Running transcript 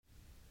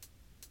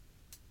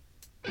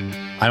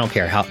I don't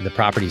care how the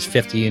property is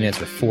 50 units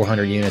or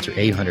 400 units or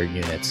 800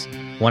 units.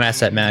 One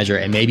asset manager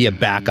and maybe a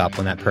backup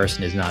when that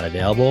person is not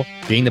available.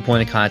 Being the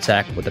point of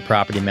contact with the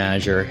property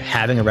manager,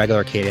 having a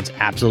regular cadence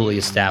absolutely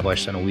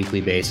established on a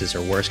weekly basis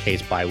or worst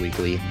case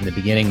bi-weekly. In the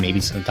beginning,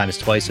 maybe sometimes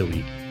twice a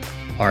week,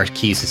 are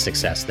keys to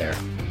success there.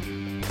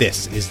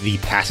 This is the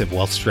Passive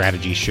Wealth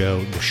Strategy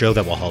Show, the show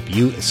that will help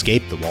you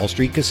escape the Wall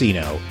Street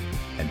casino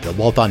and build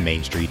wealth on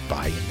Main Street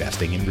by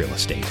investing in real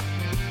estate.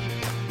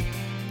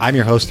 I'm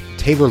your host,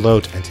 Taylor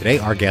Loht, and today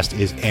our guest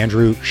is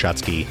Andrew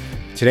Schutzke.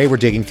 Today we're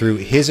digging through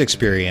his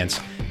experience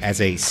as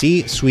a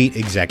C-suite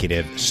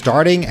executive,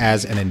 starting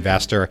as an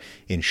investor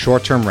in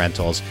short-term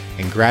rentals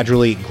and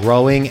gradually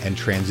growing and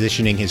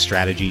transitioning his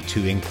strategy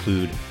to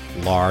include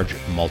large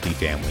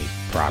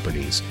multifamily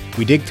properties.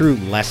 We dig through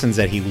lessons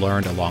that he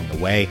learned along the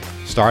way,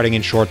 starting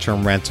in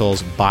short-term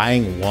rentals,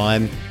 buying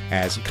one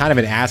as kind of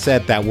an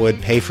asset that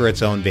would pay for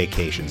its own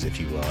vacations, if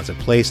you will, as a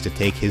place to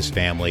take his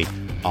family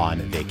on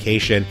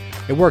vacation.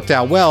 It worked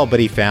out well, but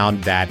he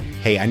found that,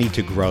 hey, I need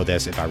to grow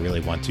this if I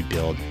really want to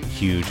build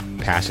huge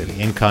passive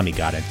income. He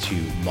got into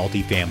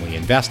multifamily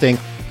investing.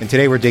 And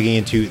today we're digging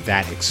into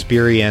that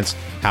experience,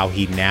 how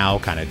he now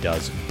kind of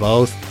does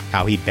both,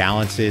 how he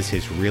balances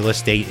his real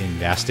estate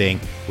investing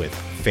with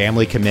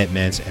family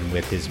commitments and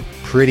with his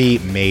pretty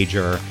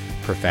major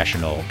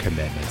professional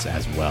commitments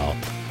as well.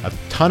 A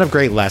ton of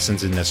great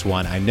lessons in this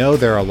one. I know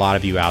there are a lot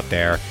of you out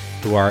there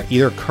who are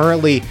either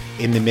currently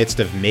in the midst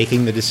of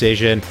making the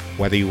decision,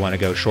 whether you want to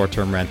go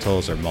short-term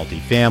rentals or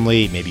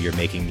multifamily. Maybe you're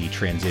making the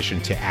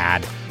transition to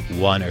add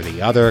one or the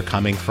other,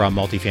 coming from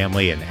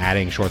multifamily and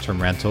adding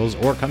short-term rentals,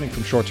 or coming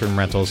from short-term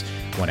rentals,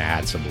 want to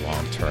add some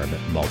long-term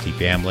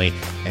multifamily.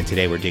 And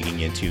today we're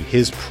digging into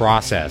his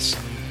process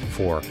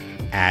for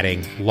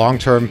adding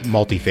long-term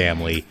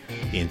multifamily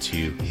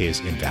into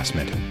his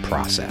investment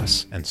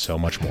process, and so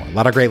much more. A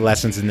lot of great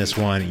lessons in this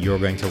one. You're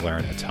going to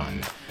learn a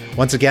ton.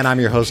 Once again, I'm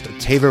your host,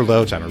 Taylor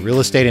Loht. I'm a real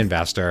estate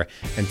investor,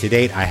 and to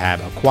date, I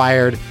have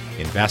acquired,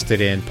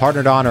 invested in,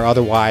 partnered on, or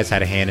otherwise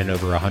had a hand in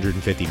over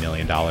 $150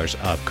 million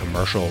of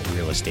commercial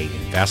real estate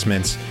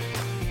investments.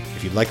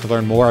 If you'd like to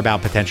learn more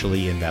about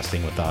potentially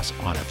investing with us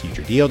on a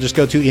future deal, just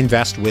go to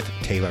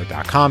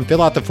investwithtaylor.com,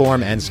 fill out the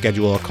form, and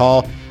schedule a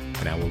call,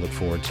 and I will look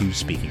forward to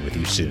speaking with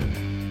you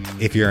soon.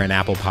 If you're an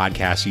Apple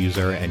Podcast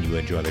user and you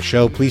enjoy the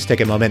show, please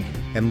take a moment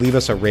and leave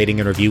us a rating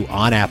and review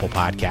on Apple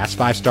Podcasts.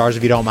 5 stars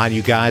if you don't mind,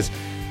 you guys.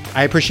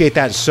 I appreciate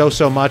that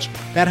so much.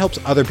 That helps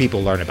other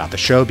people learn about the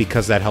show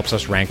because that helps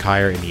us rank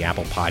higher in the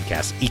Apple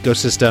Podcast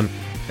ecosystem.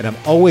 And I'm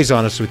always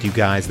honest with you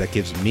guys. That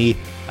gives me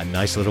a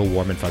nice little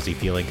warm and fuzzy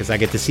feeling because I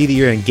get to see that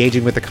you're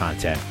engaging with the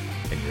content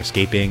and you're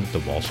escaping the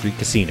Wall Street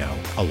casino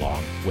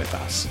along with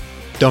us.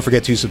 Don't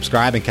forget to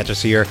subscribe and catch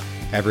us here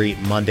every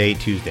Monday,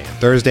 Tuesday, and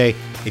Thursday.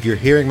 If you're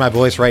hearing my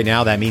voice right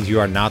now, that means you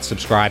are not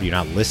subscribed. You're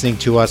not listening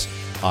to us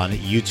on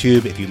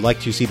YouTube. If you'd like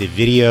to see the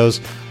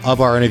videos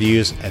of our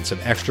interviews and some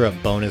extra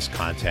bonus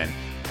content,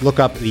 look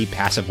up the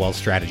Passive Wealth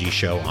Strategy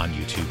Show on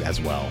YouTube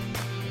as well.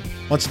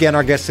 Once again,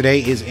 our guest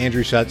today is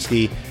Andrew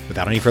Schutzke.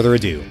 Without any further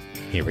ado,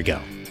 here we go.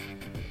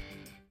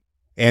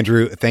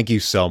 Andrew, thank you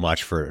so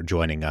much for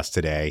joining us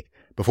today.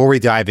 Before we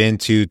dive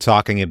into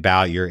talking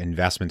about your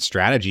investment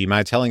strategy,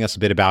 mind telling us a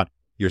bit about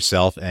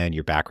yourself and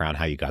your background,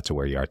 how you got to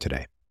where you are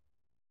today?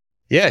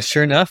 Yeah,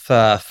 sure enough.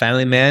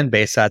 Family man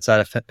based outside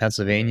of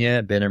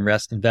Pennsylvania. Been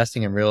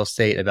investing in real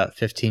estate about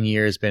 15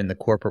 years. Been in the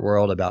corporate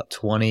world about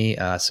 20.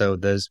 So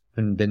those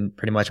been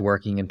pretty much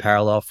working in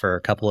parallel for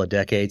a couple of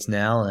decades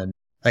now. And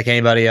like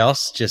anybody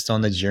else, just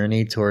on the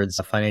journey towards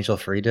financial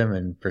freedom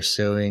and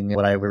pursuing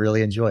what I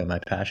really enjoy, my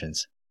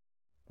passions.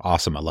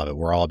 Awesome. I love it.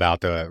 We're all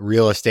about the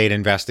real estate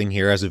investing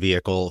here as a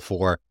vehicle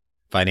for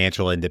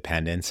financial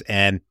independence.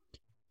 And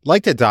I'd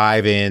like to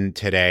dive in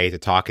today to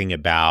talking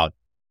about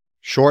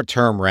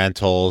short-term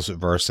rentals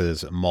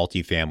versus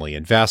multifamily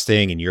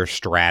investing and your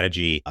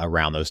strategy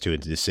around those two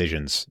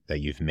decisions that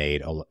you've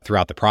made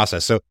throughout the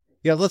process. So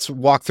yeah, let's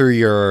walk through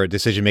your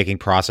decision-making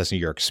process and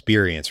your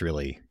experience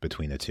really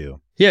between the two.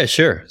 Yeah,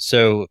 sure.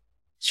 So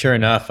sure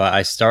enough,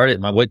 I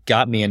started, what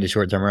got me into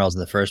short-term rentals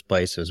in the first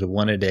place was we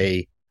wanted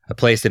a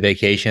place to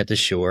vacation at the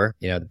shore.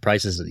 You know, the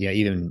prices,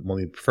 even when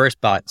we first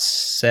bought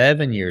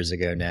 7 years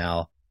ago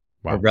now,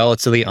 wow, were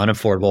relatively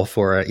unaffordable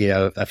for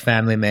a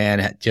family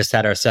man. Just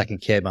had our second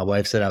kid. My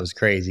wife said I was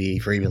crazy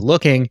for even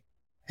looking.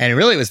 And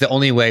really, it was the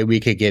only way we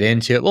could get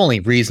into it,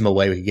 only reasonable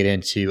way we could get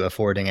into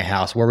affording a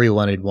house where we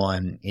wanted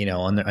one,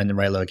 on the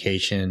right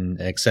location,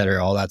 et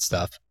cetera, all that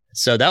stuff.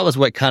 So that was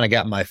what kind of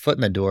got my foot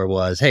in the door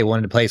was, hey,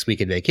 wanted a place we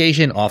could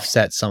vacation,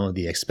 offset some of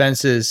the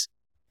expenses.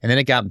 And then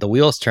it got the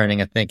wheels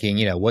turning and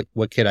thinking,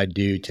 what could I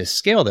do to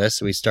scale this?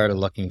 So we started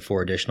looking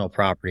for additional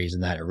properties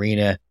in that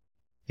arena.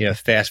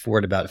 Fast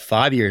forward about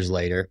 5 years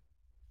later,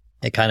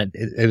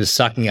 it was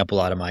sucking up a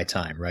lot of my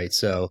time, right?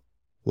 So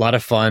a lot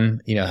of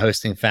fun,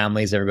 hosting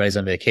families, everybody's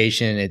on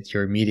vacation.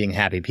 You're meeting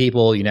happy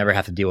people. You never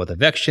have to deal with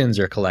evictions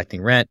or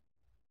collecting rent.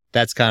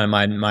 That's kind of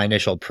my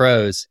initial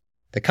pros.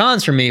 The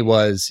cons for me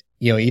was,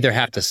 either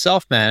have to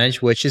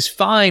self-manage, which is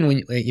fine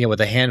when,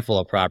 with a handful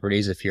of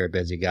properties, if you're a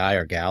busy guy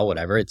or gal,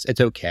 whatever, it's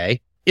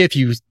okay. If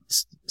you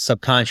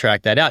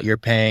subcontract that out, you're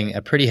paying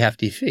a pretty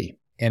hefty fee.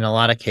 In a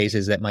lot of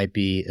cases, that might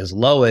be as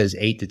low as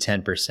 8 to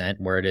 10%,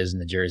 where it is in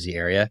the Jersey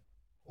area,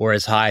 or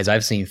as high as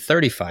I've seen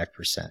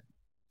 35%.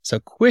 So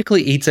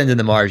quickly eats into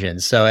the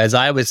margins. So as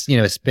I was,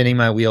 spinning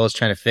my wheels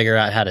trying to figure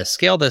out how to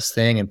scale this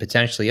thing and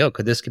potentially,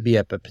 this could be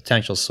a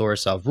potential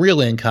source of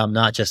real income,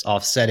 not just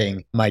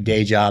offsetting my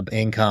day job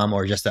income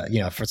or just,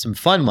 for some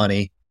fun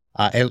money.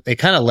 It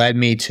kind of led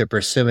me to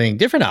pursuing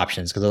different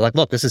options because I was like,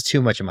 look, this is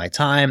too much of my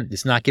time.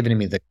 It's not giving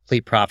me the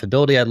complete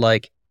profitability I'd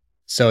like.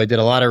 So I did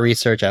a lot of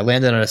research. I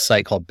landed on a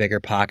site called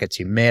BiggerPockets.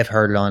 You may have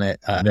heard on it.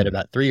 I met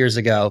about 3 years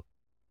ago.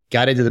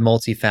 Got into the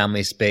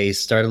multifamily space,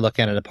 started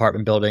looking at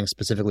apartment buildings,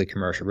 specifically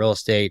commercial real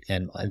estate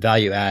and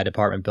value add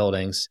apartment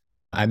buildings.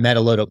 I met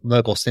a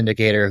local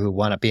syndicator who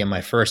wound up being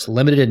my first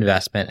limited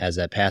investment as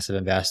a passive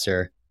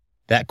investor.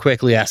 That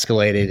quickly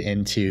escalated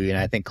into,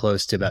 I think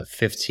close to about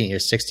 15 or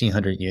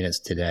 1,600 units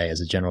today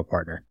as a general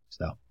partner.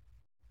 So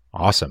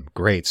awesome.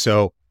 Great.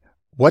 So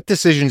what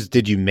decisions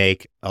did you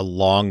make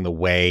along the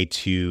way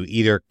to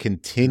either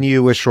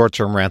continue with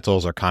short-term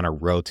rentals or kind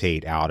of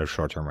rotate out of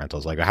short-term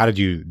rentals? Like, how did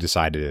you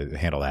decide to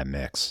handle that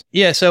mix?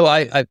 Yeah, so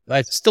I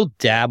still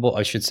dabble.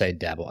 I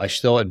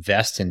still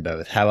invest in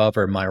both.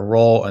 However, my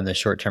role in the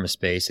short-term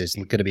space is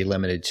going to be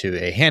limited to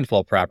a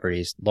handful of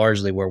properties,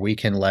 largely where we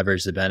can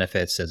leverage the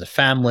benefits as a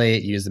family,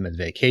 use them as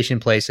vacation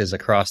places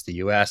across the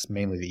U.S.,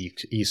 mainly the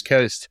East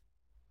Coast.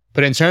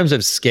 But in terms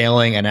of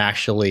scaling and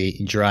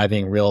actually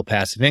driving real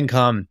passive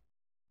income,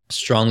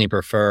 strongly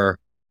prefer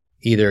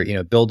either,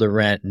 build to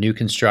rent, new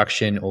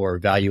construction, or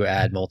value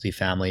add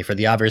multifamily for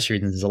the obvious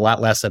reasons. There's a lot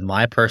less of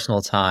my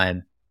personal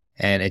time,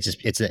 and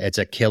it's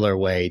a killer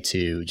way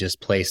to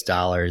just place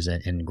dollars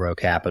and grow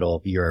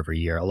capital year over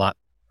year a lot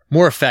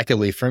more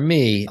effectively for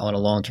me on a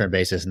long-term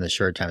basis in the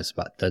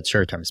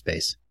short-term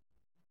space.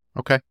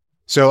 Okay.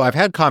 So I've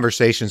had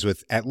conversations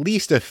with at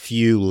least a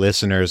few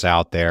listeners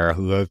out there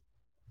who have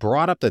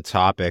brought up the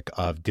topic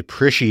of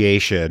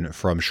depreciation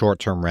from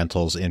short-term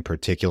rentals in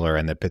particular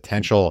and the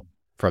potential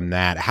from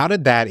that. How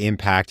did that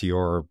impact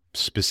your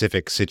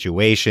specific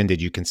situation?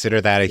 Did you consider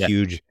that a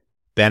huge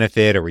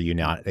benefit, or were you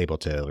not able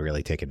to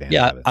really take advantage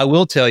of it? I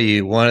will tell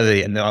you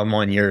and I'm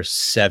on year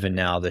 7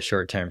 now, the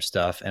short-term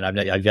stuff, and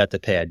I've got to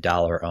pay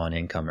 $1 on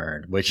income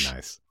earned, which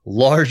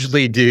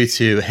largely due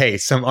to,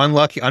 some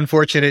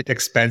unfortunate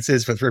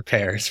expenses with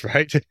repairs,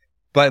 right?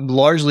 But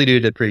largely due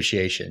to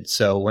depreciation.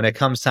 So when it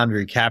comes time to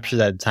recapture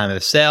that at the time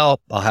of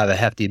sale, I'll have a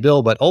hefty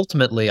bill, but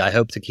ultimately I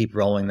hope to keep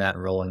rolling that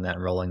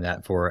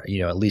for,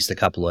 at least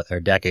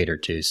a decade or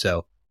two.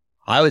 So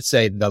I would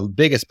say the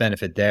biggest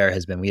benefit there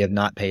has been we have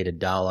not paid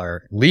 $1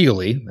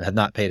 legally,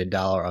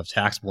 of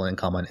taxable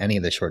income on any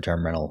of the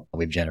short-term rental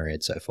we've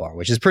generated so far,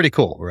 which is pretty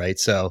cool, right?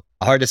 So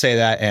hard to say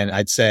that. And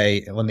I'd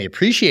say on the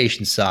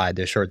appreciation side,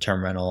 the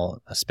short-term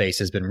rental space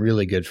has been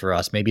really good for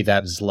us. Maybe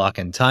that was luck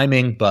and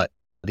timing, but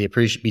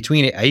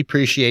between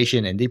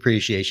appreciation and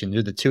depreciation,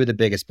 they're the two of the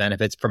biggest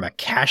benefits from a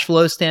cash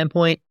flow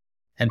standpoint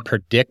and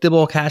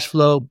predictable cash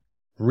flow.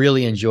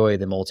 Really enjoy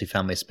the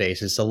multifamily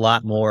space. It's a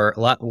lot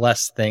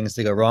less things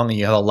to go wrong, and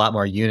you have a lot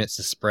more units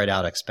to spread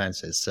out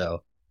expenses.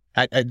 So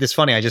it's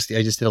funny. I just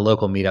did a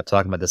local meetup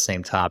talking about the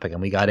same topic,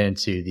 and we got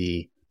into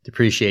the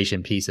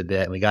depreciation piece a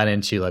bit, and we got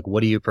into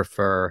what do you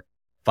prefer?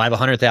 If I have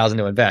 $100,000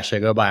 to invest, should I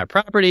go buy a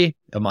property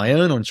of my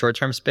own on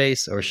short-term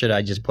space, or should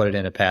I just put it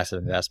in a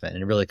passive investment?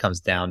 And it really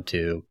comes down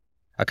to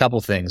a couple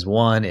things.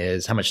 One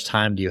is how much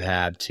time do you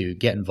have to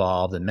get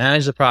involved and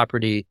manage the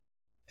property?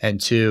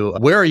 And two,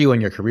 where are you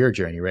in your career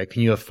journey, right?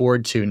 Can you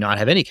afford to not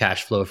have any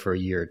cash flow for a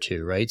year or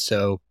two, right?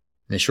 So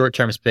in the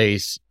short-term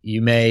space,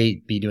 you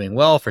may be doing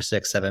well for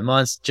 6-7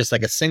 months, just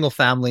like a single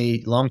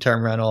family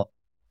long-term rental,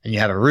 and you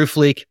have a roof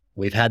leak.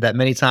 We've had that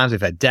many times.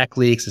 We've had deck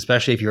leaks,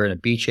 especially if you're in a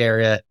beach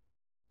area.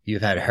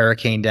 You've had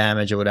hurricane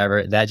damage or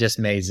whatever, that just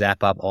may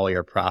zap up all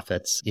your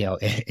profits, in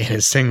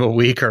a single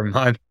week or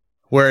month.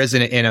 Whereas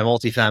in a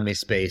multifamily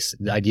space,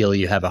 ideally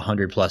you have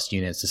 100 plus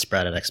units to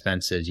spread out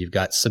expenses. You've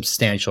got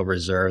substantial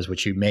reserves,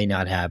 which you may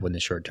not have in the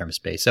short-term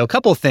space. So a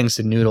couple of things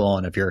to noodle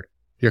on if you're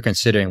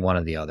considering one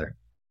or the other.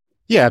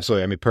 Yeah,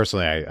 absolutely. I mean,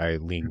 personally, I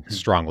lean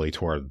strongly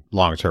toward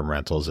long-term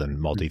rentals and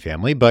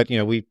multifamily, but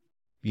we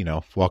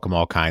welcome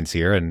all kinds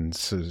here, and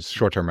so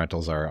short-term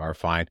rentals are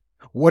fine.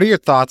 What are your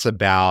thoughts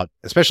about,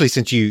 especially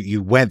since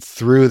you went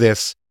through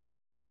this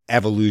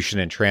evolution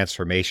and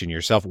transformation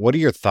yourself, what are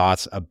your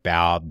thoughts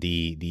about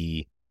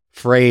the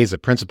phrase, a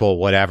principle,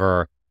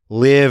 whatever,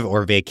 live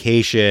or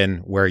vacation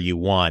where you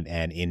want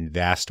and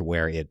invest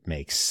where it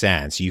makes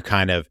sense? You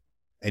kind of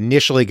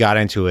initially got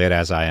into it,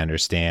 as I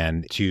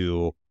understand,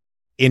 to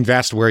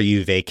invest where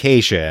you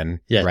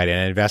vacation, right?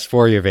 And invest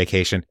for your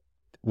vacation.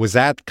 Was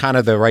that kind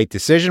of the right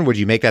decision? Would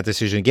you make that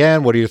decision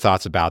again? What are your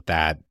thoughts about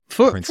that?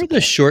 For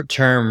the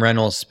short-term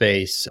rental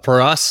space, for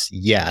us,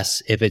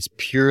 yes. If it's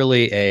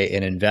purely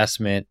an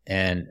investment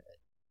and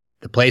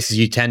the places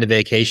you tend to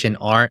vacation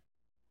aren't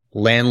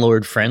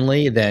landlord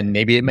friendly, then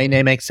maybe it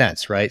may make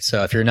sense, right?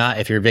 So if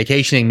you're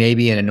vacationing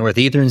maybe in a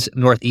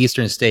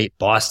northeastern state,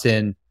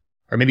 Boston,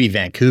 or maybe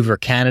Vancouver,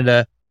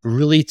 Canada,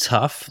 really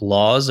tough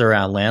laws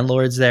around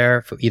landlords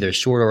there for either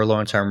short or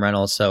long-term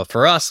rentals. So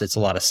for us, it's a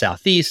lot of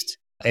Southeast.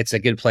 It's a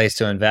good place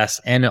to invest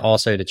and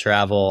also to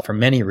travel for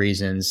many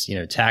reasons,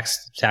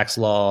 tax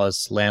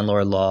laws,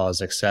 landlord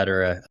laws, et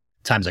cetera.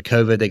 Times of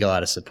COVID, they get a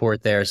lot of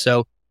support there.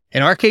 So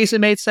in our case,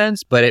 it made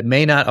sense, but it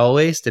may not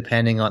always,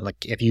 depending on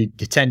like if you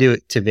tend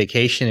to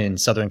vacation in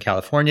Southern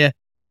California,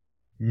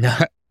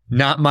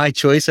 not my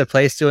choice of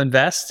place to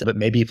invest, but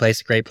maybe a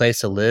great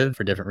place to live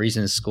for different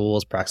reasons,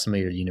 schools,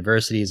 proximity to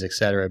universities, et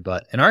cetera.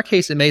 But in our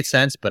case, it made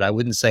sense, but I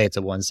wouldn't say it's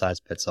a one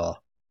size fits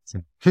all.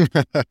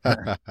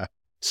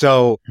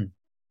 So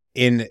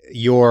in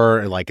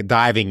your like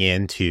diving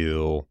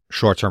into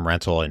short-term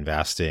rental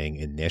investing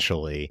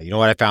initially, you know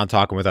what I found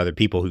talking with other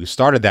people who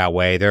started that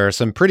way, there are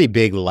some pretty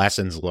big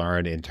lessons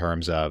learned in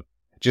terms of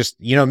just,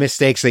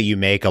 mistakes that you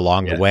make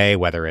along the way,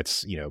 whether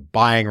it's,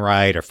 buying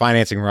right or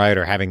financing right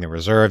or having the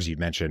reserves. You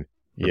mentioned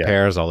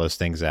repairs, all those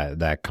things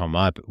that come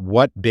up.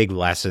 What big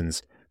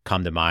lessons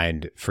come to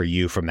mind for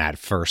you from that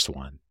first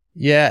one?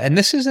 Yeah. And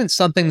this isn't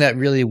something that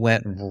really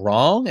went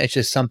wrong. It's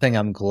just something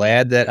I'm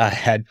glad that I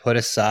had put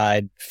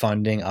aside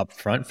funding up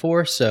front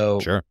for.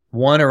 So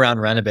one, around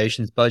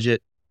renovations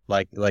budget,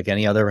 like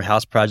any other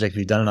house project, if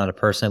you've done it on a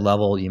personal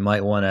level, you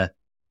might want to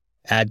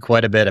add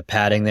quite a bit of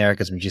padding there,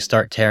 because when you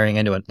start tearing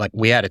into it, like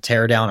we had to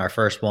tear down our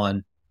first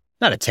one,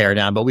 not a tear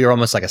down, but we were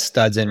almost like a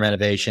studs in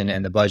renovation,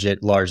 and the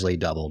budget largely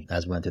doubled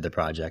as we went through the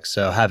project.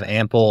 So have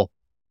ample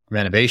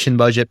renovation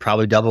budget,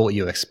 probably double what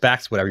you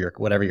expect,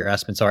 whatever your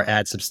estimates are,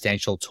 add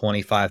substantial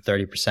 25,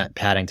 30%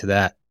 padding to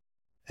that.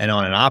 And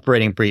on an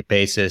operating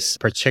basis,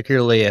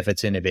 particularly if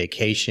it's in a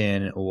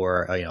vacation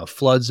or a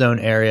flood zone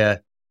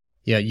area,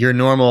 your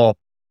normal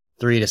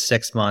 3 to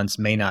 6 months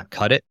may not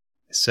cut it.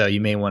 So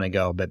you may want to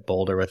go a bit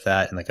bolder with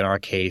that. And like in our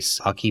case,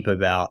 I'll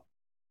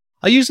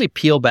usually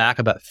peel back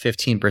about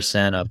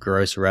 15% of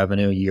gross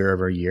revenue year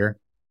over year.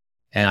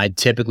 And I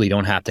typically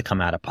don't have to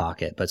come out of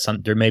pocket, but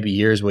there may be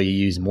years where you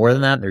use more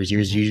than that. There's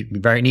years you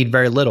need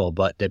very little,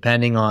 but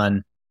depending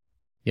on,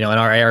 in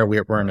our area,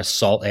 we're in a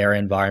salt area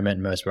environment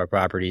in most of our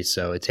properties.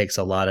 So it takes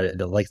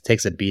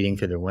takes a beating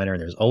through the winter,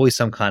 and there's always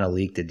some kind of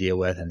leak to deal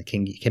with. And it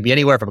can be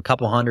anywhere from a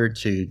couple hundred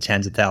to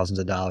tens of thousands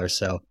of dollars.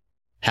 So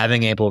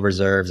having ample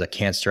reserves, I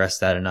can't stress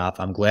that enough.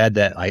 I'm glad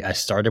that I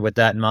started with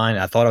that in mind.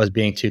 I thought I was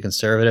being too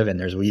conservative, and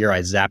there's a year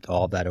I zapped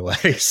all of that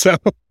away. So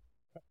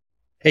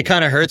it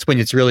kind of hurts when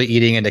it's really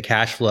eating into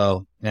cash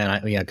flow,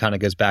 and it kind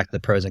of goes back to the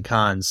pros and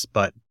cons.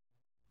 But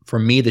for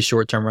me, the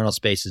short-term rental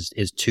space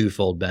is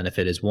twofold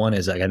benefit. One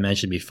is, like I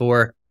mentioned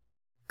before,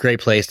 great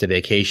place to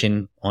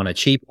vacation on a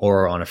cheap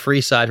or on a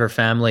free side for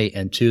family,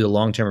 and two, the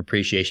long-term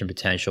appreciation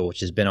potential, which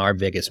has been our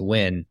biggest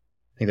win.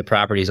 I think the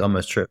property's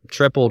almost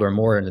tripled or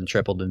more than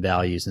tripled in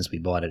value since we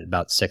bought it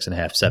about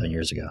 6.5, 7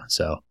 years ago.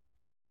 So,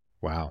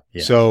 wow.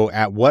 Yeah. So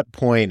at what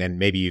point, and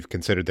maybe you've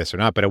considered this or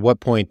not, but at what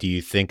point do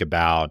you think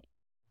about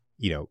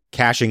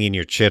cashing in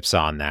your chips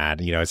on that?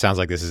 It sounds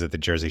like this is at the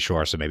Jersey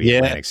Shore, so maybe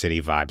Atlantic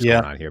City vibes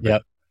going on here.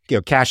 But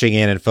cashing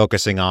in and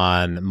focusing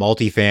on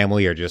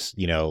multifamily, or just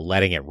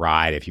letting it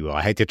ride, if you will.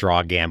 I hate to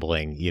draw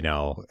gambling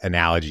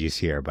analogies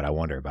here, but I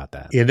wonder about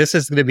that. Yeah, this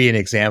is going to be an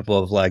example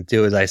of like,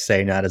 do as I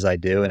say, not as I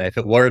do. And if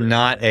it were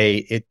not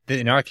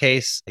in our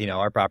case,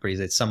 our properties,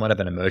 it's somewhat of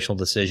an emotional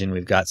decision.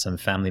 We've got some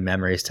family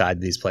memories tied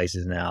to these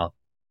places now.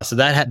 So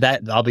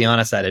that I'll be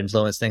honest, that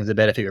influenced things a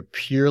bit. If it were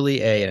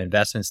purely an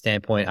investment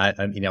standpoint, I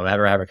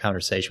ever have a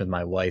conversation with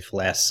my wife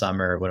last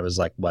summer when it was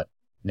like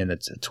in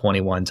the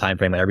 21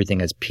 timeframe, when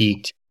everything has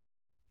peaked,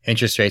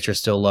 interest rates are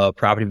still low,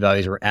 property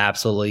values were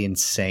absolutely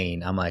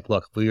insane. I'm like,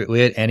 look, if we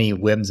had any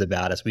whims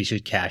about us, we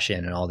should cash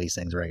in and all these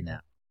things right now.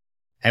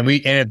 And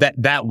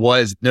that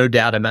was no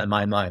doubt in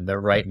my mind the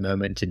right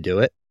moment to do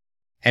it.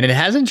 And it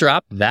hasn't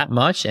dropped that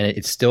much, and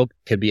it still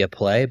could be a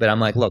play. But I'm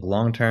like, look,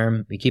 long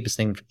term, we keep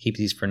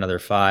these for another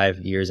 5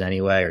 years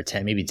anyway, or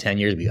 10, maybe 10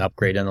 years. We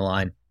upgrade on the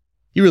line.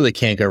 You really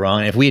can't go wrong.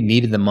 And if we had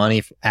needed the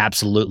money,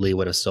 absolutely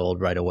would have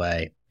sold right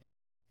away.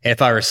 And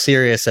if I were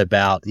serious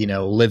about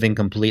living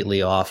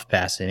completely off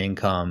passive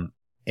income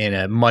in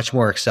a much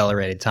more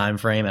accelerated time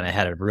frame, and I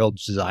had a real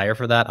desire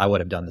for that, I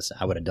would have done this.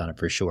 I would have done it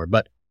for sure.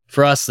 But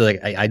for us,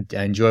 like I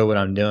enjoy what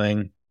I'm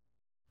doing.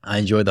 I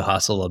enjoy the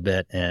hustle a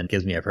bit, and it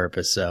gives me a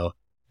purpose. So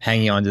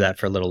hanging on to that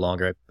for a little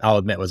longer, I'll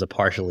admit, was a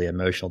partially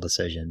emotional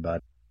decision,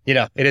 but it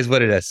is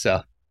what it is.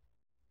 So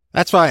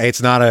that's why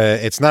it's not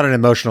an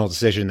emotional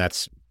decision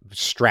that's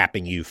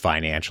strapping you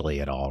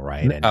financially at all,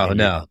 right?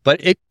 No, but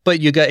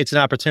it's an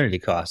opportunity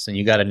cost, and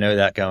you got to know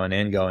that going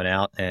in, going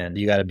out, and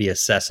you got to be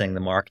assessing the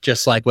market.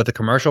 Just like with a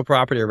commercial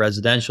property or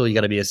residential, you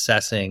got to be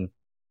assessing,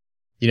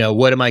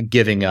 what am I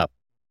giving up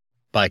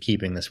by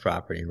keeping this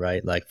property,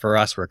 right? Like for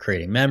us, we're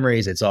creating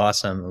memories. It's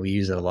awesome. We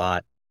use it a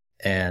lot.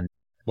 And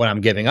what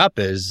I'm giving up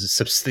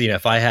is,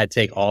 if I had to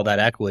take all that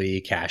equity,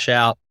 cash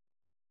out,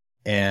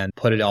 and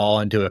put it all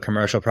into a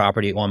commercial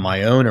property on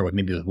my own, or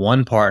maybe with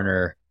one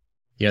partner,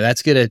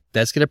 that's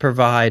gonna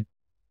provide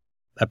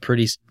a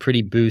pretty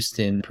big boost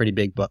in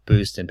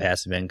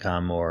passive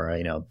income, or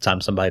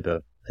some type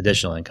of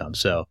additional income.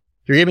 So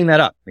you're giving that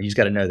up. You just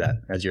got to know that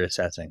as you're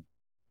assessing.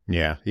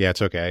 Yeah.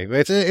 It's okay.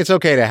 It's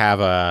okay to have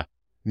a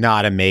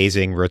not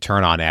amazing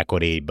return on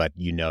equity, but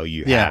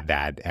you have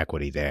that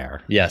equity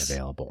there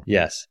available.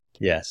 Yes.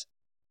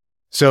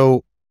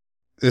 So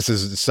this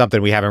is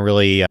something we haven't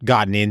really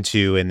gotten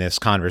into in this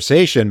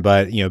conversation,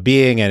 but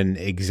being an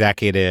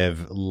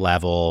executive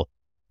level,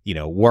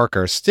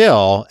 worker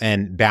still,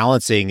 and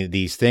balancing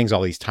these things,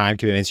 all these time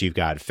commitments. You've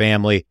got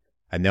family.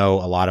 I know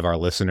a lot of our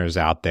listeners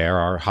out there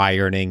are high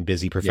earning,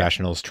 busy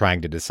professionals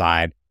trying to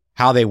decide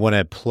how they want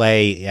to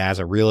play as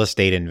a real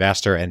estate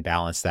investor and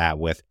balance that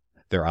with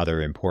their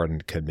other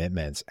important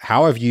commitments.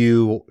 How have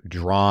you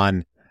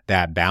drawn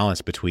that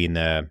balance between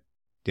the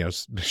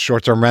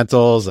short-term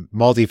rentals,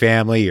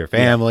 multifamily, your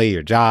family,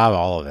 your job,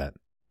 all of it?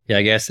 Yeah,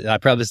 I guess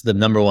this is the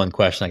number one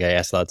question I get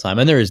asked all the time.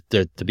 And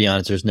to be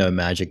honest, there's no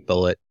magic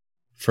bullet.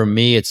 For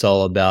me, it's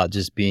all about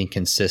just being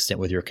consistent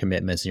with your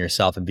commitments and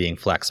yourself and being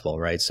flexible,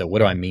 right? So what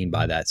do I mean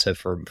by that? So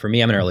for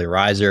me, I'm an early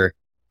riser.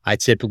 I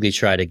typically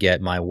try to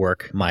get my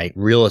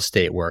real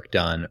estate work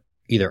done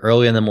either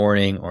early in the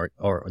morning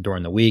or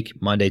during the week,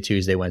 Monday,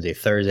 Tuesday, Wednesday,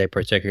 Thursday,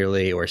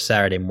 particularly, or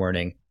Saturday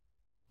morning.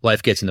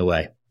 Life gets in the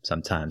way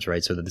sometimes,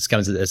 right? So this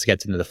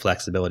gets into the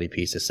flexibility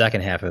piece. The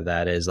second half of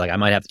that is I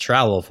might have to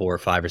travel for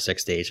 5 or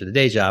 6 days for the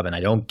day job and I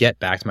don't get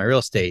back to my real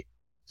estate.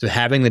 So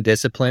having the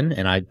discipline,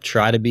 and I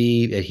try to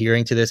be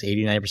adhering to this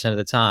 80-90% of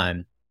the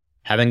time,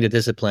 having the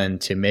discipline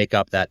to make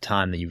up that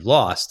time that you've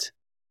lost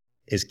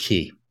is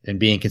key. And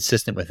being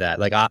consistent with that.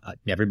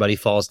 Everybody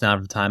falls down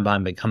from time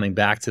bomb, but coming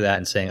back to that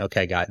and saying,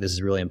 okay, guys, this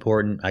is really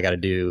important. I got to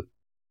do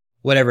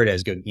whatever it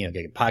is, get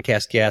a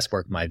podcast guest,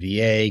 work with my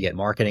VA, get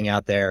marketing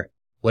out there.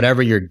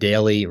 Whatever your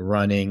daily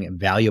running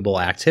valuable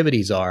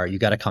activities are, you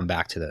got to come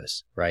back to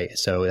those, right?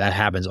 So that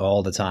happens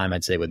all the time.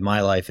 I'd say with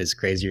my life is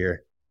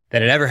crazier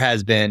than it ever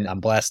has been.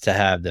 I'm blessed to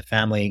have the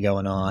family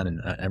going on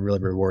and a really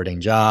rewarding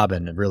job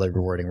and a really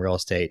rewarding real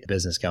estate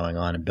business going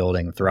on and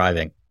building and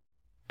thriving.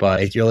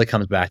 But it really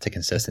comes back to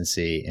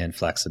consistency and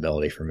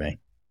flexibility for me.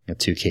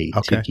 Two key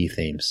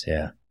themes.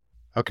 Yeah.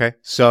 Okay.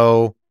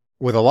 So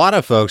with a lot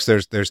of folks,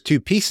 there's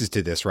two pieces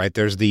to this, right?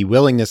 There's the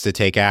willingness to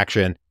take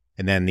action,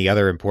 and then the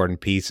other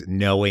important piece,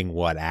 knowing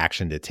what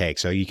action to take.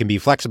 So you can be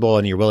flexible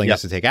in your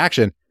willingness to take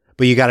action,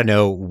 but you got to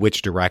know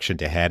which direction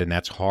to head. And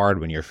that's hard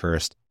when you're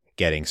first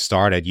getting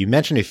started. You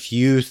mentioned a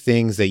few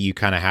things that you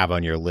kind of have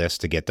on your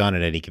list to get done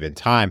at any given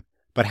time,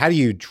 but how do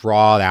you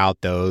draw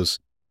out those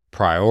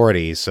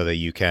priorities so that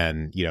you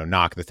can,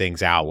 knock the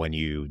things out when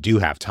you do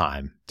have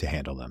time to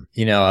handle them?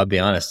 I'll be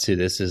honest too,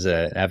 this is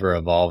an ever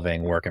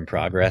evolving work in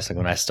progress.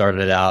 When I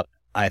started out,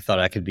 I thought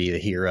I could be the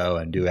hero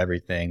and do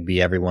everything,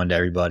 be everyone to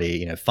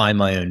everybody, find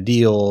my own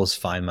deals,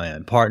 find my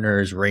own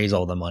partners, raise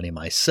all the money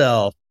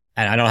myself.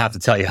 And I don't have to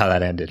tell you how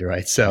that ended,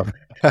 right? So,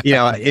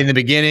 in the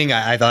beginning,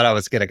 I thought I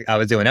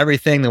was doing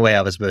everything the way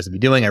I was supposed to be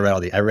doing. I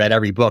read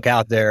every book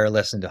out there,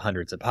 listened to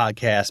hundreds of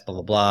podcasts, blah,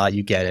 blah, blah.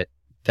 You get it.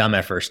 Found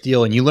my first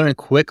deal, and you learn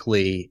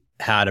quickly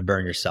how to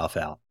burn yourself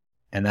out.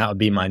 And that would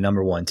be my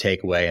number one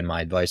takeaway and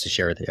my advice to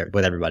share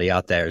with everybody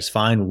out there is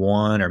find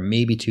one or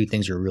maybe two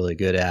things you're really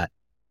good at,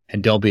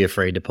 and don't be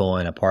afraid to pull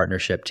in a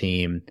partnership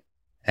team.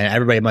 And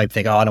everybody might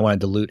think, I don't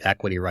want to dilute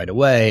equity right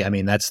away. I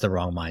mean, that's the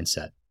wrong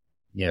mindset.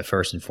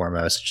 First and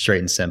foremost, straight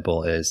and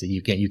simple, is that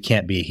you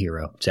can't be a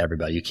hero to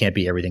everybody. You can't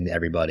be everything to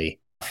everybody.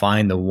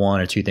 Find the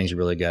one or two things you're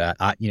really good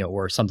at,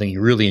 or something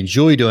you really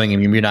enjoy doing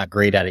and you're not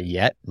great at it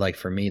yet. Like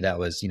for me, that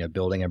was,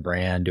 building a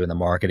brand, doing the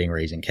marketing,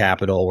 raising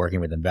capital,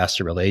 working with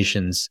investor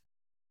relations.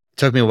 It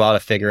took me a while to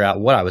figure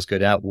out what I was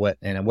good at, what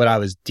I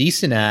was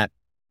decent at,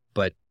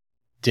 but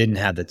didn't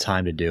have the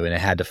time to do, and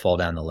it had to fall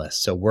down the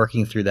list. So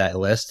working through that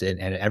list,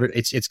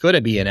 it's going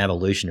to be an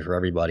evolution for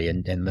everybody,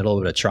 and middle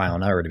of a trial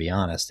and error, to be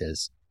honest,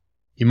 is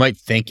you might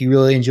think you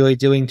really enjoy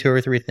doing 2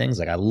 or 3 things.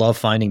 Like I love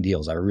finding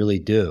deals. I really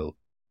do.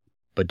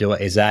 But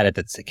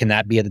can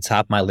that be at the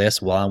top of my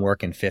list while I'm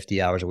working 50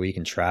 hours a week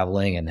and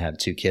traveling and have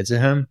 2 kids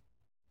at home?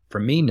 For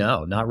me,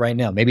 no, not right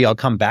now. Maybe I'll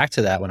come back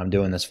to that when I'm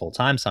doing this full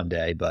time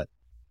someday, but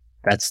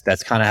that's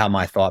kind of how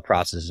my thought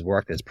processes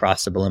work. It's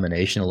process of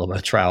elimination, a little bit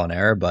of trial and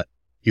error, but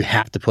you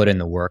have to put in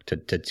the work to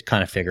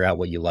kind of figure out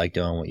what you like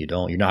doing, what you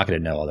don't. You're not going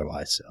to know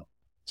otherwise.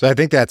 So I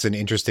think that's an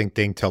interesting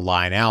thing to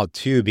line out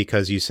too,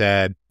 because you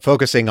said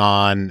focusing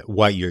on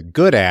what you're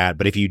good at,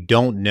 but if you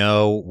don't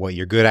know what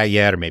you're good at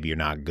yet, or maybe you're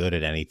not good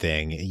at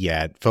anything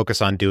yet, focus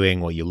on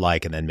doing what you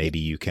like, and then maybe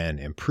you can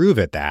improve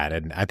at that.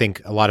 And I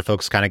think a lot of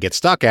folks kind of get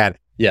stuck at,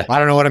 I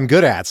don't know what I'm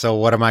good at, so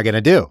what am I going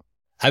to do?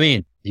 I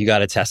mean, you got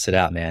to test it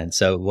out, man.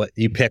 So what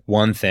you pick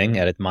one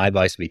thing my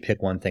advice would be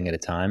pick one thing at a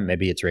time.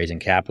 Maybe it's raising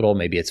capital,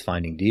 maybe it's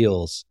finding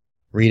deals.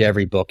 Read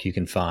every book you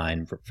can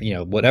find,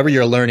 whatever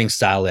your learning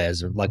style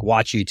is, like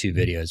watch YouTube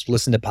videos,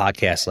 listen to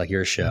podcasts like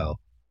your show,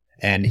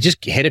 and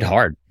just hit it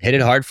hard. Hit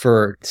it hard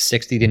for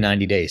 60 to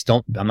 90 days.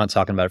 I'm not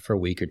talking about it for a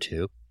week or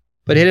 2,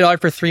 but hit it hard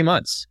for 3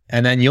 months,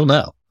 and then you'll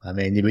know. I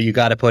mean, you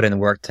got to put in the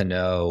work to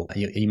know.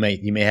 You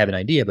may have an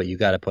idea, but you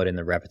got to put in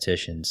the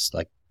repetitions,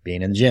 like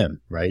being in the gym,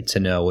 right? To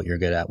know what you're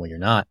good at, what you're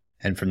not.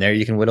 And from there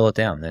you can whittle it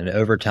down. And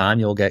over time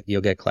you'll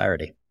get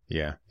clarity.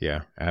 Yeah,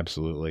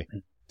 absolutely.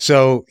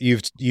 So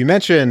you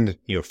mentioned,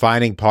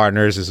 finding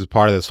partners. This is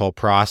part of this whole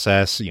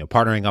process,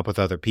 partnering up with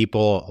other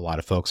people. A lot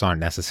of folks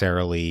aren't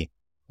necessarily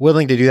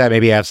willing to do that,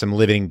 maybe have some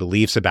limiting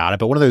beliefs about it.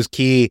 But one of those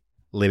key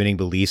limiting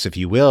beliefs, if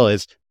you will,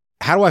 is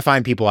how do I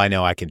find people I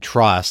know I can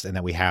trust and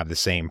that we have the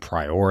same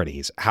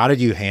priorities? How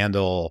did you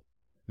handle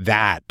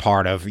that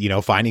part of,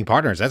 finding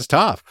partners? That's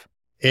tough.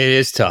 It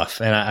is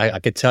tough. And I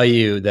could tell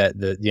you that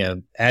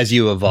as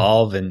you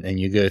evolve and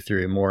you go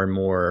through more and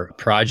more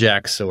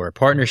projects or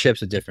partnerships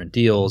with different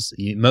deals,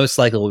 you most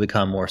likely will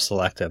become more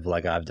selective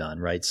like I've done,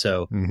 right?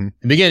 So in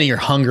the beginning, you're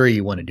hungry,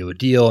 you want to do a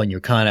deal, and you're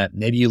kind of,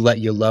 maybe you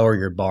lower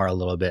your bar a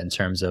little bit in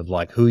terms of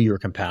like who you're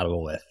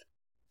compatible with.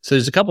 So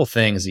there's a couple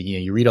things that,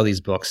 you read all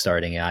these books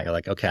starting out, you're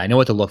like, okay, I know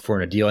what to look for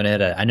in a deal, and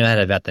I know how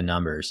to vet the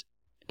numbers.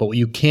 But what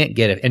you can't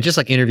get, and just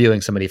like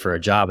interviewing somebody for a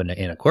job in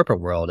a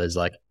corporate world is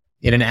like,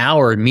 in an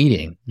hour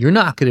meeting, you're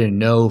not going to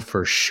know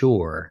for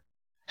sure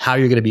how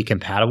you're going to be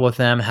compatible with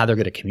them, how they're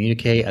going to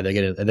communicate, are they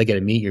going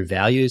to meet your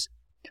values.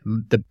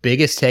 The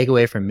biggest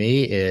takeaway from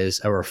me is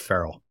a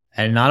referral,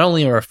 and not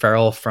only a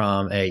referral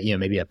from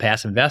maybe a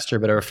past investor,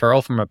 but a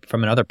referral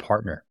from another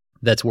partner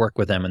that's worked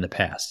with them in the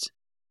past.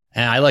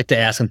 And I like to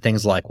ask them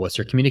things like, what's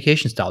their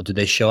communication style? Do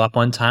they show up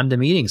on time to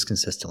meetings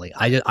consistently?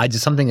 I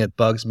just something that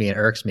bugs me and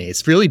irks me.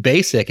 It's really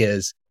basic,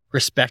 is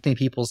respecting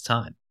people's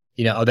time.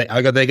 Are they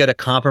going to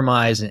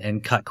compromise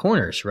and cut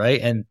corners, right?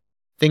 And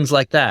things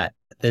like that.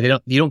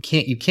 You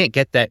can't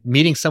get that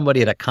meeting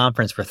somebody at a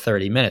conference for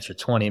 30 minutes or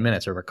 20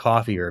 minutes over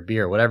coffee or a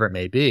beer, whatever it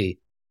may be.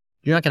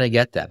 You're not going to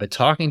get that. But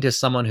talking to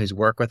someone who's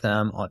worked with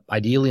them,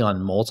 ideally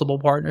on multiple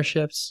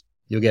partnerships,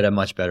 you'll get a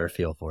much better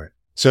feel for it.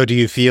 So do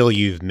you feel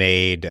you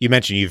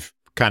mentioned you've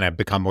kind of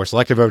become more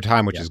selective over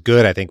time, which is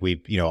good. I think we,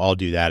 all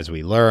do that as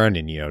we learn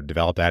and,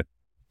 develop that.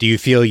 Do you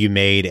feel you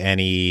made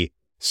any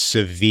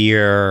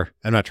severe,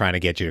 I'm not trying to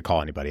get you to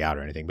call anybody out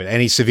or anything, but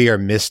any severe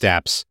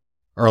missteps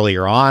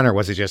earlier on, or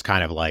was it just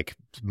kind of like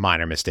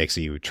minor mistakes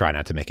that you would try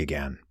not to make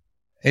again?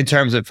 In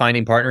terms of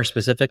finding partners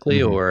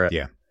specifically, or?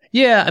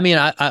 Yeah. I mean,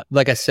 I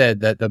like I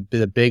said, that the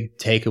big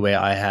takeaway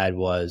I had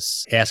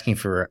was asking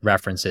for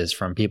references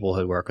from people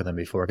who worked with them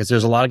before, because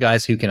there's a lot of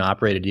guys who can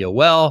operate a deal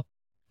well,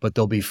 but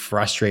they'll be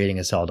frustrating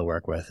as hell to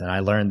work with. And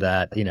I learned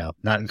that,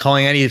 not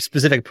calling any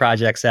specific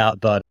projects out,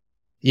 but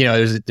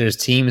there's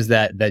teams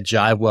that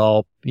jive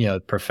well,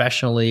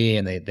 professionally,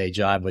 and they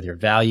jive with your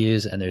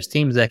values. And there's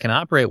teams that can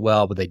operate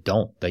well, but they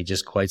don't. They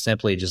just quite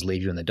simply just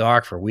leave you in the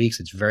dark for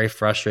weeks. It's very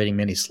frustrating,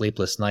 many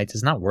sleepless nights.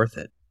 It's not worth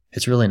it.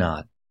 It's really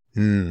not.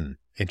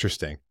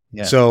 Interesting.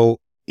 Yeah. So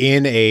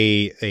in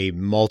a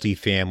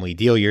multifamily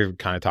deal, you're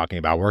kind of talking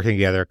about working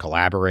together,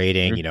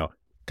 collaborating,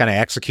 kind of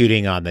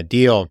executing on the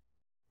deal.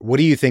 What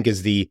do you think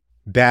is the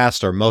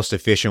best or most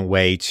efficient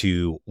way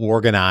to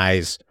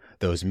organize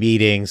those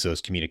meetings, those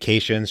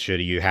communications?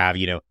 Should you have,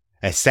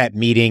 a set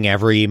meeting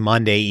every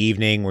Monday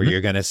evening where you're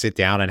going to sit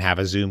down and have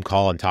a Zoom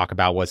call and talk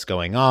about what's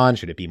going on?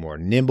 Should it be more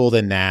nimble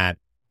than that?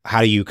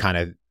 How do you kind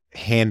of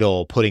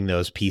handle putting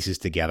those pieces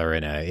together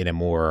in a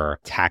more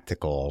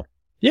tactical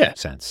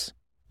sense?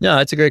 No,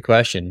 that's a great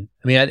question.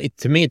 I mean,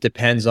 to me, it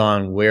depends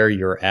on where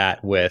you're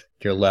at with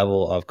your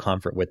level of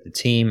comfort with the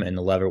team and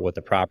the level with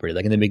the property.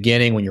 Like in the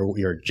beginning, when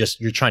you're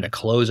trying to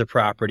close a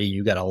property,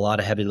 you got a lot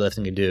of heavy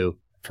lifting to do.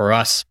 For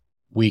us,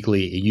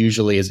 weekly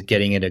usually is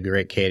getting into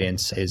great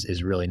cadence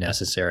is really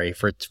necessary.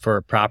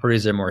 For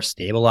properties that are more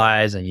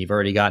stabilized and you've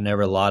already gotten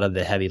over a lot of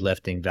the heavy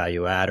lifting,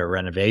 value add or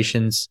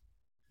renovations,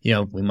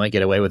 we might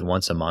get away with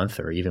once a month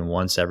or even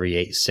once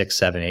every 6,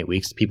 7, 8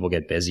 weeks. People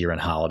get busier on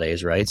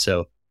holidays, right?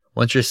 So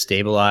once you're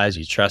stabilized,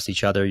 you trust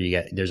each other.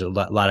 There's a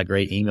lot of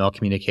great email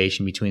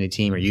communication between the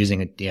team, or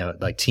using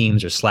like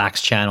Teams or Slack's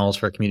channels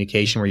for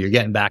communication where you're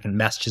getting back and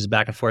messages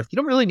back and forth. You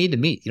don't really need to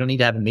meet. You don't need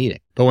to have a meeting.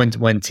 But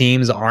when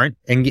teams aren't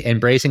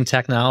embracing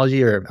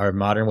technology or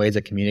modern ways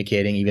of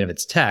communicating, even if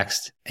it's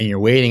text, and you're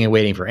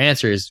waiting for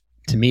answers,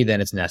 to me,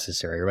 then it's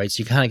necessary, right? So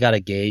you kind of got to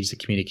gauge the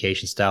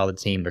communication style of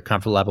the team, their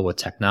comfort level with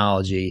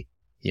technology,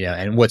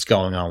 and what's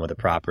going on with the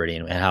property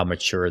and how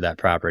mature that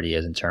property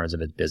is in terms of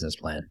its business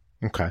plan.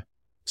 Okay.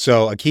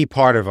 So a key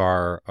part of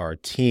our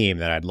team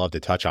that I'd love to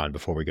touch on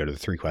before we go to the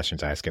 3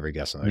 questions I ask every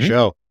guest on the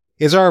show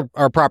is our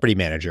property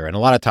manager. And a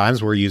lot of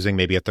times we're using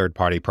maybe a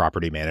third-party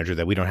property manager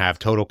that we don't have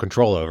total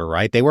control over,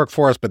 right? They work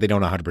for us, but they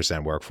don't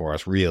 100% work for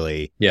us,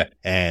 really. Yeah.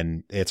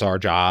 And it's our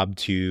job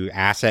to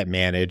asset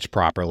manage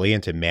properly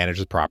and to manage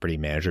the property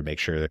manager, make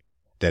sure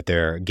that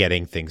they're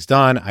getting things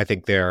done. I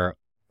think over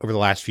the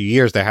last few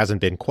years, there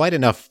hasn't been quite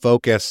enough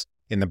focus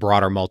in the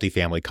broader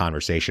multifamily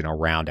conversation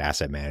around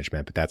asset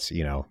management, but that's, a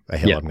hill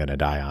I'm going to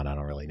die on. I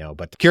don't really know,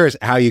 but curious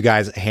how you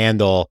guys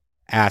handle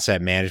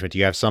asset management. Do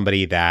you have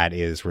somebody that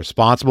is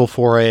responsible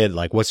for it?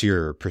 Like, what's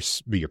your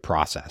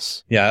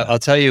process? Yeah, I'll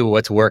tell you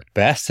what's worked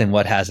best and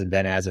what hasn't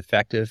been as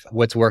effective.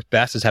 What's worked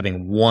best is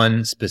having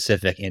one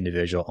specific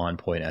individual on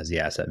point as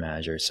the asset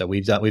manager. So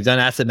we've done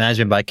asset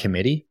management by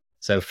committee.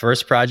 So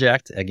first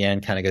project,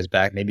 again, kind of goes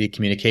back, maybe a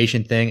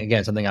communication thing.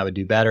 Again, something I would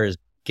do better is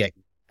get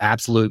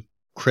absolute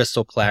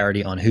crystal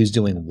clarity on who's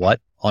doing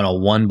what on a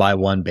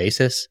 1-by-1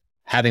 basis.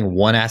 having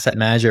one asset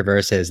manager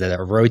versus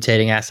a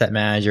rotating asset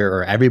manager,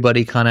 or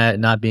everybody kind of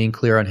not being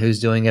clear on who's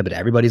doing it, but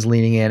everybody's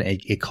leaning in,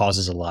 it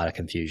causes a lot of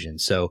confusion.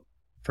 So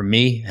for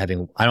me, I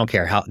don't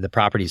care how the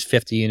property is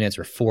 50 units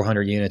or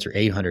 400 units or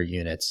 800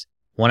 units,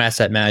 one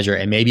asset manager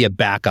and maybe a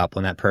backup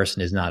when that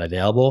person is not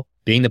available,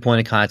 being the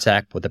point of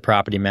contact with the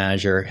property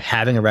manager,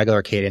 having a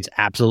regular cadence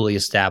absolutely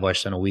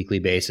established on a weekly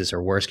basis,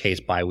 or worst case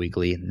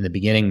biweekly. In the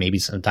beginning, maybe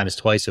sometimes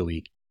twice a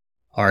week,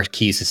 are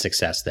keys to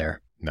success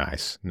there.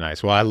 Nice.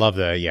 Well, I love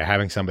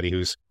having somebody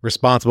who's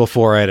responsible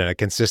for it and a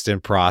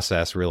consistent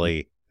process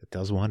really, it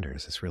does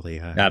wonders. It's really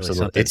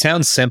absolutely. Really it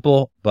sounds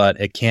simple,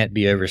 but it can't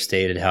be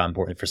overstated how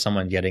important for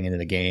someone getting into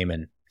the game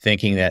and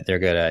thinking that they're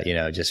going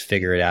to, just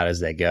figure it out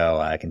as they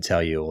go. I can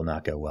tell you it will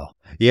not go well.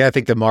 Yeah, I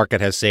think the market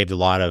has saved a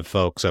lot of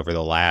folks over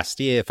the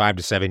last 5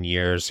 to 7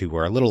 years who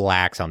were a little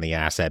lax on the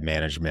asset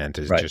management,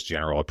 as just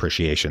general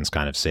appreciation's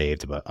kind of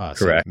saved. But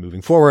correct. So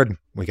moving forward,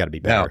 we got to be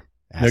better.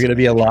 There are going to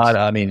be a lot.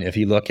 I mean, if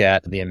you look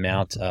at the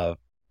amount of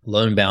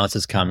loan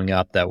balances coming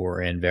up that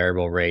were in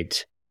variable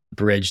rate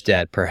bridge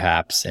debt,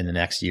 perhaps in the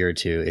next year or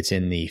two, it's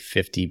in the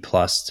 50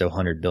 plus to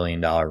 $100 billion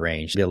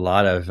range. There'll be a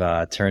lot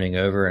of turning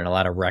over and a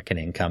lot of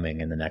reckoning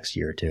coming in the next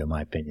year or two, in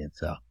my opinion.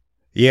 So,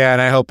 yeah,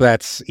 and I hope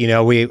that's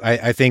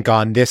I think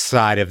on this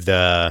side of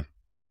the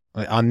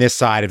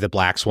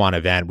Black Swan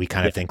event, we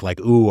kind of think like,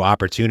 ooh,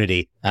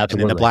 opportunity.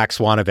 Absolutely. And then the Black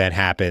Swan event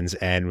happens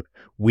and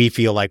we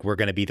feel like we're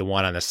going to be the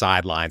one on the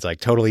sidelines,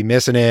 like totally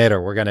missing it,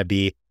 or we're going to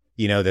be,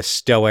 the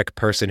stoic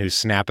person who's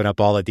snapping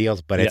up all the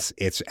deals. But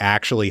it's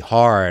actually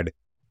hard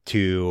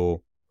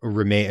to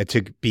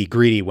be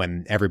greedy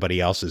when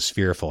everybody else is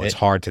fearful. It's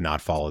hard to not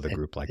follow the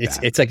group like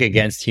that. It's like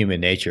against human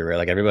nature, right?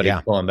 Like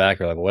everybody's pulling back.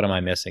 You're like, what am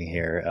I missing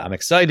here? I'm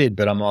excited,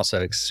 but I'm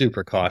also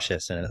super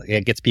cautious, and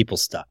it gets people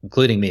stuck,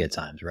 including me at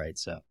times, right?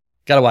 So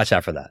got to watch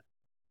out for that.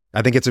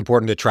 I think it's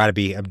important to try to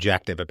be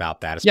objective about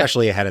that,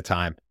 especially ahead of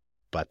time.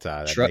 But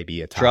that may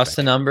be a topic. Trust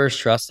the numbers,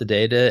 trust the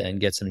data, and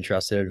get some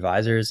trusted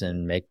advisors,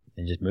 and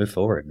just move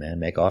forward, man.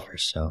 Make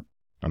offers. So,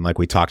 and like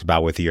we talked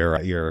about with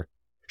your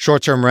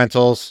short-term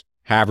rentals,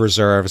 have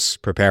reserves,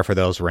 prepare for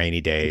those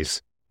rainy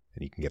days,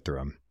 and you can get through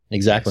them.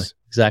 Exactly. Nice.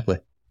 Exactly.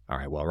 All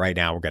right. Well, right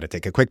now we're going to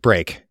take a quick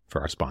break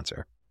for our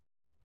sponsor.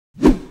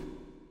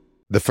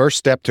 The first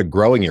step to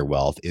growing your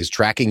wealth is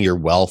tracking your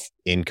wealth,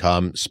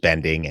 income,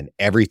 spending, and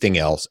everything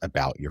else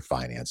about your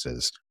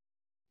finances.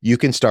 You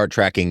can start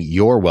tracking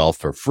your wealth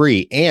for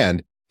free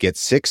and get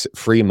 6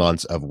 free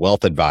months of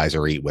wealth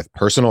advisory with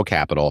Personal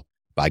Capital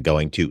by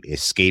going to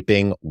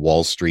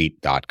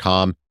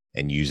escapingwallstreet.com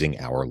and using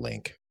our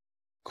link.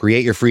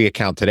 Create your free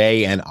account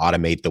today and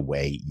automate the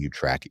way you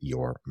track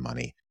your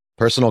money.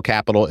 Personal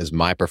Capital is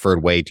my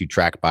preferred way to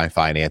track my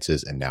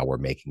finances, and now we're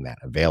making that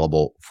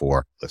available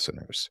for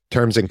listeners.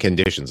 Terms and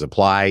conditions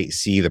apply.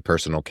 See the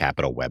Personal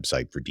Capital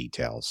website for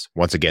details.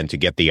 Once again, to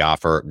get the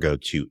offer, go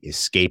to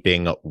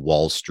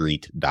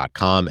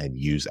escapingwallstreet.com and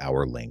use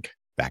our link.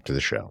 Back to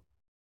the show.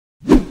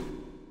 All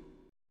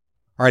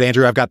right,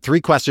 Andrew, I've got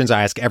 3 questions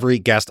I ask every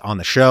guest on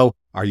the show.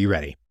 Are you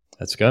ready?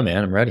 Let's go,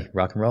 man. I'm ready.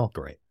 Rock and roll.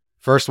 Great.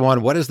 First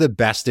one, what is the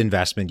best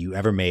investment you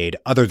ever made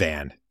other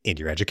than in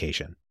your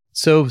education?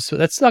 So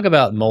let's talk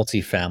about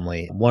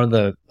multifamily. One of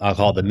the, I'll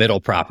call it the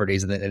middle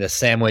properties, the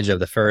sandwich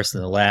of the first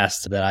and the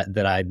last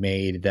that I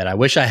made that I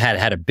wish I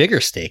had a bigger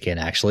stake in,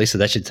 actually. So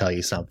that should tell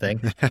you something.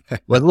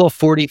 Was a little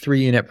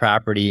 43 unit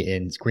property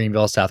in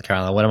Greenville, South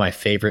Carolina, one of my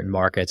favorite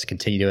markets.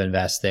 Continue to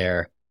invest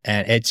there.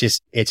 And it's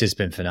just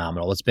been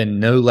phenomenal. It's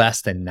been no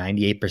less than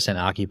 98%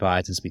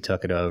 occupied since we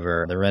took it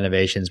over. The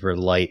renovations were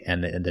light,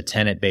 and the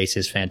tenant base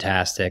is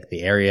fantastic.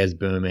 The area is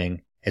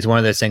booming. It's one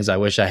of those things I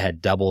wish I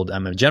had doubled.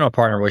 I'm a general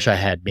partner. Wish I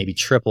had maybe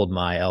tripled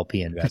my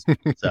LP investment.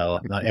 So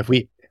if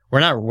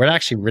we're not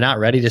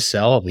ready to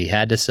sell. If we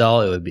had to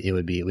sell, it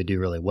would do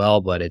really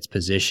well. But it's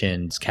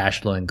positioned, it's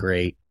cash flowing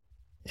great,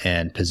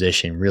 and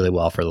positioned really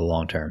well for the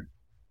long term.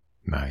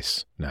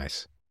 Nice.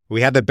 We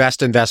had the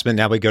best investment.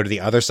 Now we go to the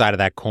other side of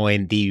that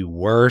coin, the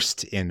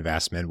worst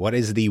investment. What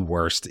is the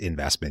worst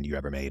investment you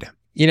ever made?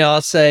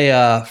 I'll say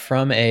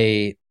from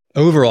a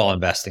overall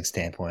investing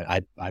standpoint,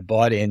 I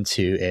bought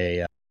into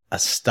a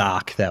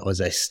stock that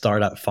was a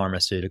startup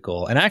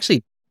pharmaceutical, and I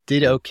actually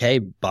did okay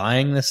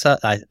buying this,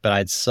 but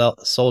I'd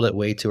sold it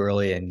way too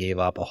early and gave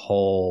up a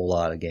whole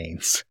lot of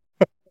gains.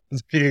 A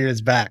few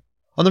years back.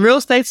 On the real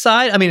estate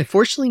side, I mean,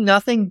 fortunately,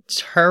 nothing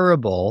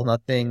terrible,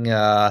 nothing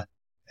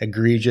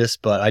egregious,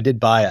 but I did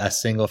buy a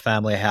single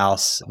family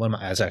house. It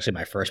was actually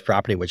my first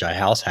property, which I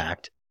house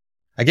hacked.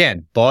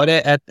 Again, bought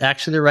it at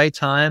actually the right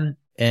time,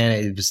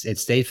 and it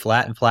stayed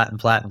flat and flat and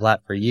flat and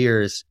flat for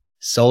years.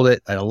 Sold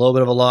it at a little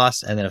bit of a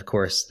loss, and then of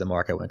course the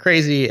market went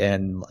crazy,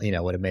 and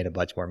would have made a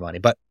bunch more money.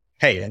 But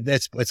hey,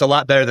 it's a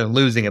lot better than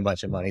losing a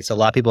bunch of money. So a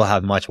lot of people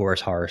have much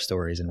worse horror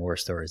stories and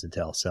worse stories to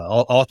tell. So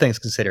all things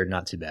considered,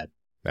 not too bad.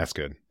 That's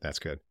good.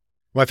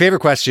 My favorite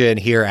question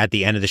here at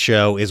the end of the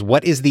show is,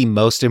 what is the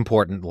most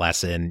important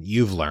lesson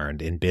you've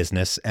learned in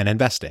business and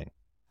investing?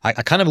 I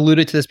kind of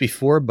alluded to this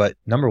before, but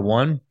number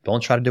one,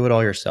 don't try to do it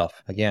all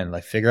yourself. Again,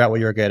 figure out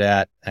what you're good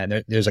at.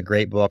 And there's a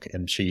great book.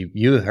 I'm sure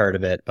you've heard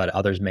of it, but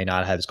others may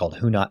not have. It's called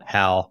Who Not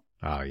How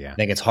Oh, yeah. I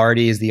think it's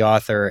Hardy is the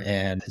author,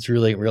 and it's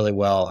really, really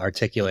well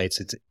articulates.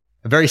 It's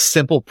a very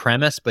simple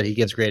premise, but he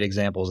gives great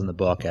examples in the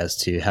book as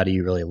to how do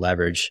you really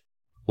leverage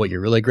what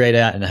you're really great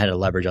at and how to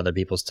leverage other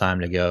people's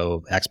time to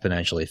go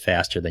exponentially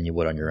faster than you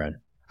would on your own.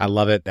 I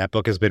love it. That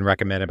book has been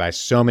recommended by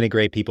so many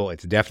great people.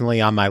 It's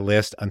definitely on my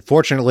list.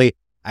 Unfortunately,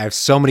 I have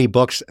so many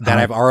books that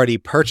I've already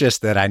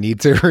purchased that I need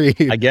to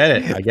read. I get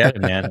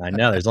it, man. I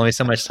know there's only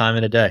so much time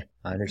in a day.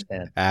 I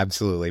understand.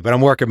 Absolutely. But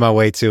I'm working my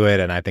way to it,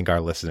 and I think our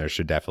listeners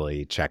should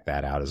definitely check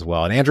that out as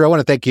well. And Andrew, I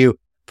want to thank you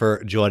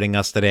for joining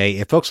us today.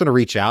 If folks want to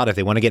reach out, if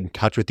they want to get in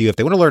touch with you, if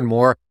they want to learn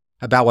more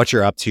about what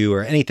you're up to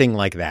or anything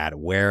like that,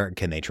 where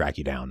can they track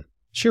you down?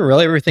 Sure.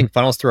 Really, everything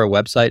funnels through our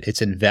website.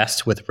 It's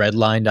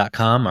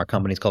investwithredline.com. Our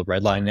company's called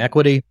Redline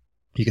Equity.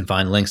 You can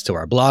find links to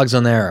our blogs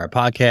on there, our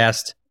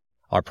podcast,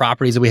 our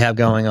properties that we have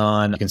going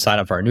on. You can sign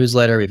up for our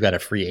newsletter. We've got a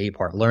free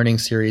 8-part learning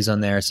series on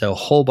there. So a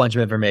whole bunch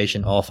of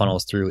information all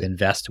funnels through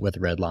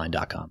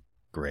investwithredline.com.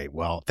 Great.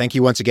 Well, thank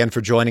you once again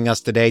for joining us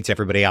today. To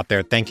everybody out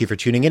there, thank you for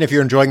tuning in. If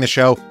you're enjoying the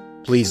show,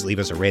 please leave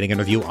us a rating and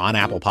review on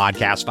Apple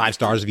Podcasts. 5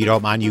 stars if you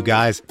don't mind, you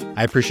guys.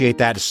 I appreciate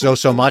that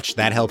so much.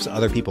 That helps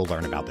other people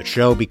learn about the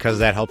show because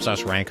that helps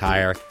us rank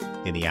higher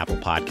in the Apple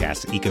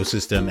Podcasts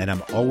ecosystem. And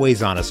I'm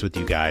always honest with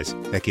you guys.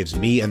 That gives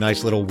me a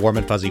nice little warm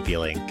and fuzzy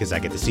feeling because I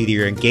get to see that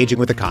you're engaging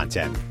with the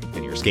content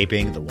and you're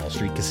escaping the Wall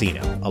Street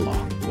Casino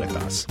along with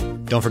us.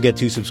 Don't forget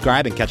to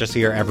subscribe and catch us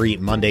here every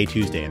Monday,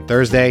 Tuesday, and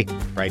Thursday.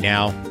 Right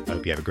now, I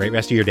hope you have a great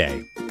rest of your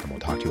day, and we'll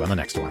talk to you on the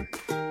next one.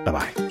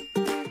 Bye-bye.